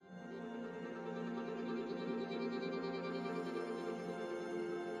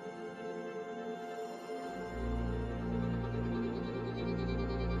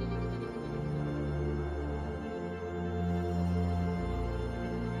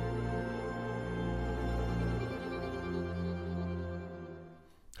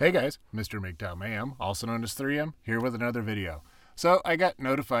Hey guys, Mr. MGTOW Mayhem, also known as 3M, here with another video. So I got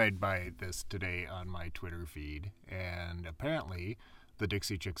notified by this today on my Twitter feed, and apparently the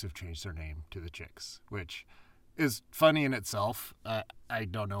Dixie Chicks have changed their name to the Chicks, which is funny in itself. I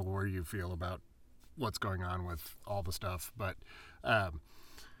don't know where you feel about what's going on with all the stuff, but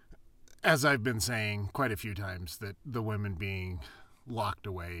as I've been saying quite a few times, that the women being locked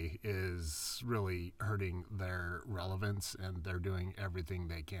away is really hurting their relevance, and they're doing everything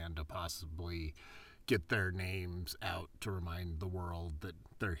they can to possibly get their names out to remind the world that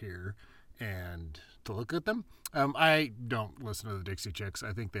they're here and to look at them. I don't listen to the Dixie Chicks.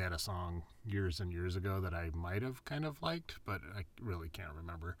 I think they had a song years and years ago that I might have kind of liked, but I really can't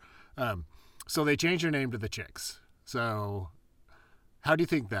remember. So they changed their name to the Chicks. So how do you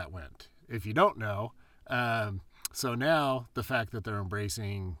think that went? If you don't know, so now the fact that they're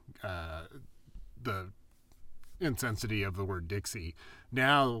embracing the insensitivity of the word Dixie,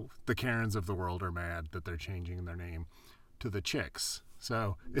 now the Karens of the world are mad that they're changing their name to the Chicks.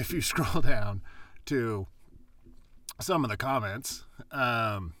 So if you scroll down to some of the comments,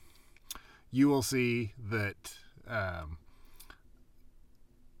 you will see that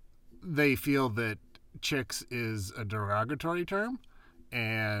they feel that Chicks is a derogatory term,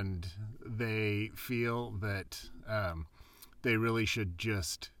 and they feel that they really should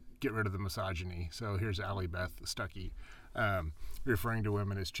just get rid of the misogyny. So here's Allie Beth Stuckey. Referring to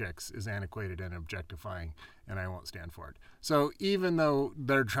women as chicks is antiquated and objectifying, and I won't stand for it. So even though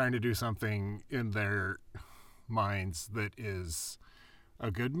they're trying to do something in their minds that is a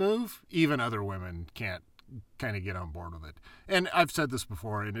good move, even other women can't kind of get on board with it. And I've said this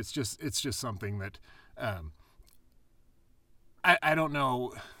before, and it's just something that I don't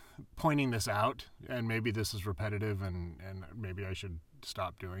know, pointing this out, and maybe this is repetitive, and maybe I should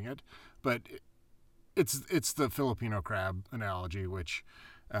stop doing it, but it's the Filipino crab analogy, which,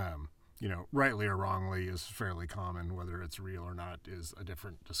 rightly or wrongly is fairly common. Whether it's real or not is a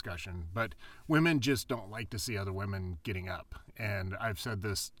different discussion. But women just don't like to see other women getting up. And I've said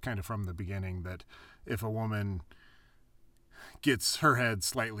this kind of from the beginning, that if a woman gets her head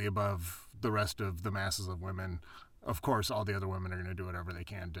slightly above the rest of the masses of women, of course, all the other women are going to do whatever they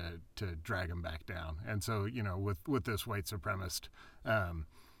can to drag them back down. And so, with this white supremacist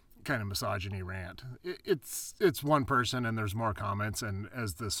kind of misogyny rant, it's one person, and there's more comments. And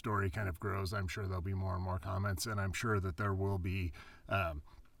as this story kind of grows, I'm sure there'll be more and more comments, and I'm sure that there will be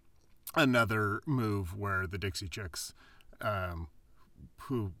another move where the Dixie Chicks,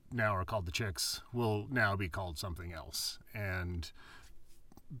 who now are called the Chicks, will now be called something else. And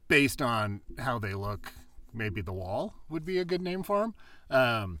based on how they look, maybe the Wall would be a good name for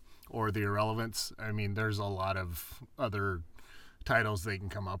them, or the Irrelevants. I mean, there's a lot of other titles they can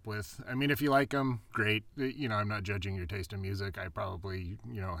come up with. I mean, if you like them, great. I'm not judging your taste in music. I probably,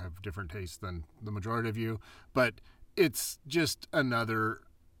 have different tastes than the majority of you, but it's just another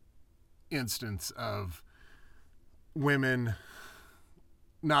instance of women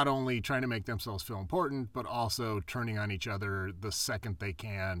not only trying to make themselves feel important, but also turning on each other the second they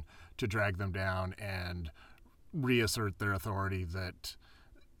can to drag them down and reassert their authority that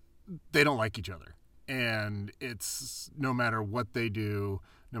they don't like each other. And it's, no matter what they do,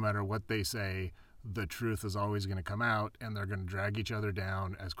 no matter what they say, the truth is always going to come out, and they're going to drag each other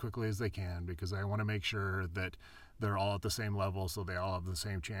down as quickly as they can, because they want to make sure that they're all at the same level, so they all have the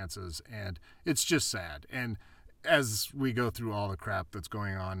same chances. And it's just sad. And as we go through all the crap that's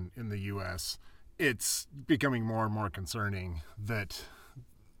going on in the U.S., it's becoming more and more concerning that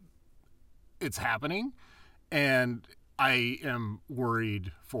it's happening. And I am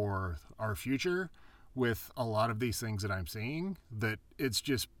worried for our future with a lot of these things that I'm seeing, that it's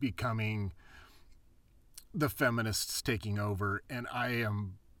just becoming the feminists taking over. And I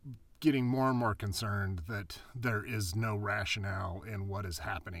am getting more and more concerned that there is no rationale in what is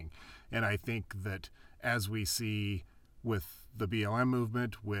happening. And I think that as we see with the BLM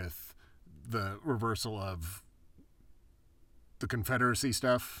movement, with the reversal of the Confederacy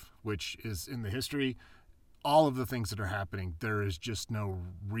stuff, which is in the history, all of the things that are happening, there is just no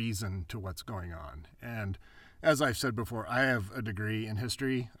reason to what's going on. And as I've said before, I have a degree in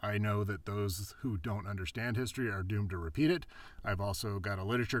history. I know that those who don't understand history are doomed to repeat it. I've also got a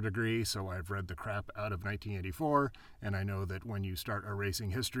literature degree, so I've read the crap out of 1984, and I know that when you start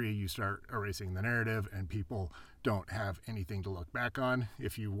erasing history, you start erasing the narrative, and people don't have anything to look back on.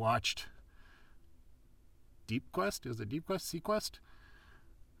 If you watched Deep Quest, is it Deep Quest?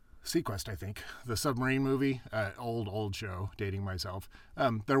 Sequest, I think, the submarine movie, old show, dating myself.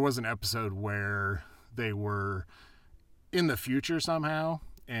 There was an episode where they were in the future somehow,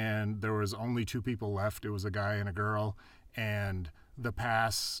 and there was only two people left. It was a guy and a girl, and the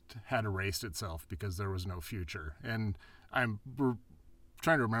past had erased itself because there was no future. And we're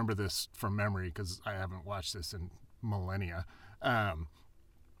trying to remember this from memory because I haven't watched this in millennia.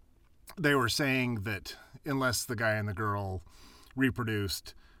 They were saying that unless the guy and the girl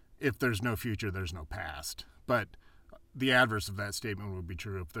reproduced, if there's no future, there's no past. But the adverse of that statement would be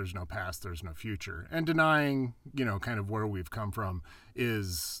true. If there's no past, there's no future. And denying, kind of where we've come from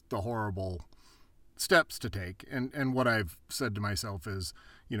is the horrible steps to take. And what I've said to myself is,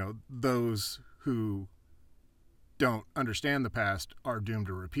 those who don't understand the past are doomed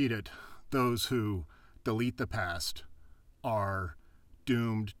to repeat it. Those who delete the past are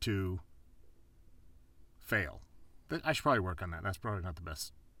doomed to fail. I should probably work on that. That's probably not the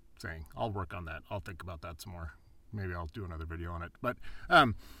best saying. I'll work on that. I'll think about that some more. Maybe I'll do another video on it. But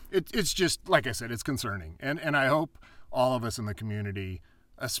it's just, like I said, it's concerning. And I hope all of us in the community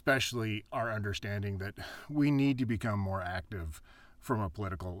especially are understanding that we need to become more active from a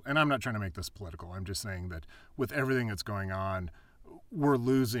political, and I'm not trying to make this political, I'm just saying that with everything that's going on, we're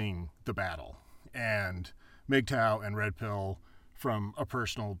losing the battle. And MGTOW and Red Pill, from a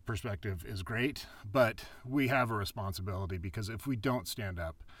personal perspective, is great, but we have a responsibility, because if we don't stand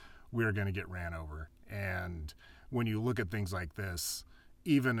up, we're going to get ran over. And when you look at things like this,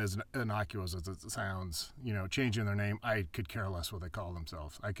 even as innocuous as it sounds, changing their name, I could care less what they call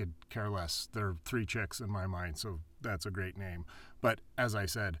themselves. I could care less. There are 3 chicks in my mind, so that's a great name. But as I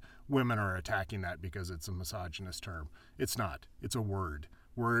said, women are attacking that because it's a misogynist term. It's not. It's a word.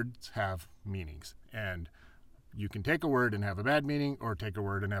 Words have meanings. And you can take a word and have a bad meaning, or take a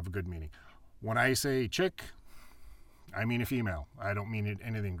word and have a good meaning. When I say chick, I mean a female. I don't mean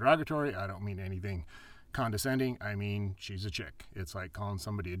anything derogatory. I don't mean anything condescending. I mean, she's a chick. It's like calling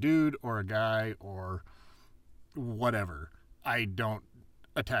somebody a dude or a guy or whatever. I don't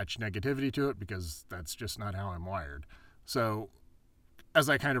attach negativity to it because that's just not how I'm wired. So as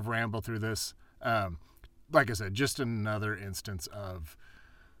I kind of ramble through this, like I said, just another instance of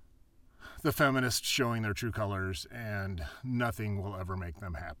the feminists showing their true colors, and nothing will ever make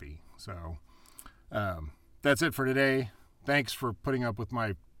them happy. So that's it for today. Thanks for putting up with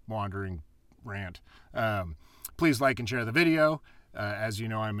my wandering rant. Please like and share the video. As you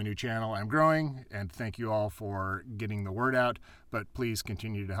know, I'm a new channel. I'm growing, and thank you all for getting the word out. But please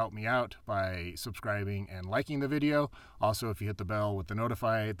continue to help me out by subscribing and liking the video. Also, if you hit the bell with the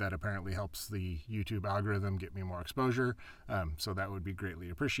notify, that apparently helps the YouTube algorithm get me more exposure. So that would be greatly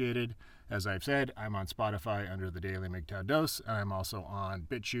appreciated. As I've said, I'm on Spotify under the Daily MGTOW Dose, and I'm also on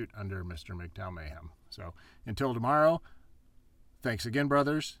BitChute under Mr. MGTOW Mayhem. So until tomorrow, thanks again,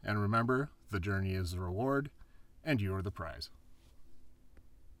 brothers, and remember, the journey is the reward, and you are the prize.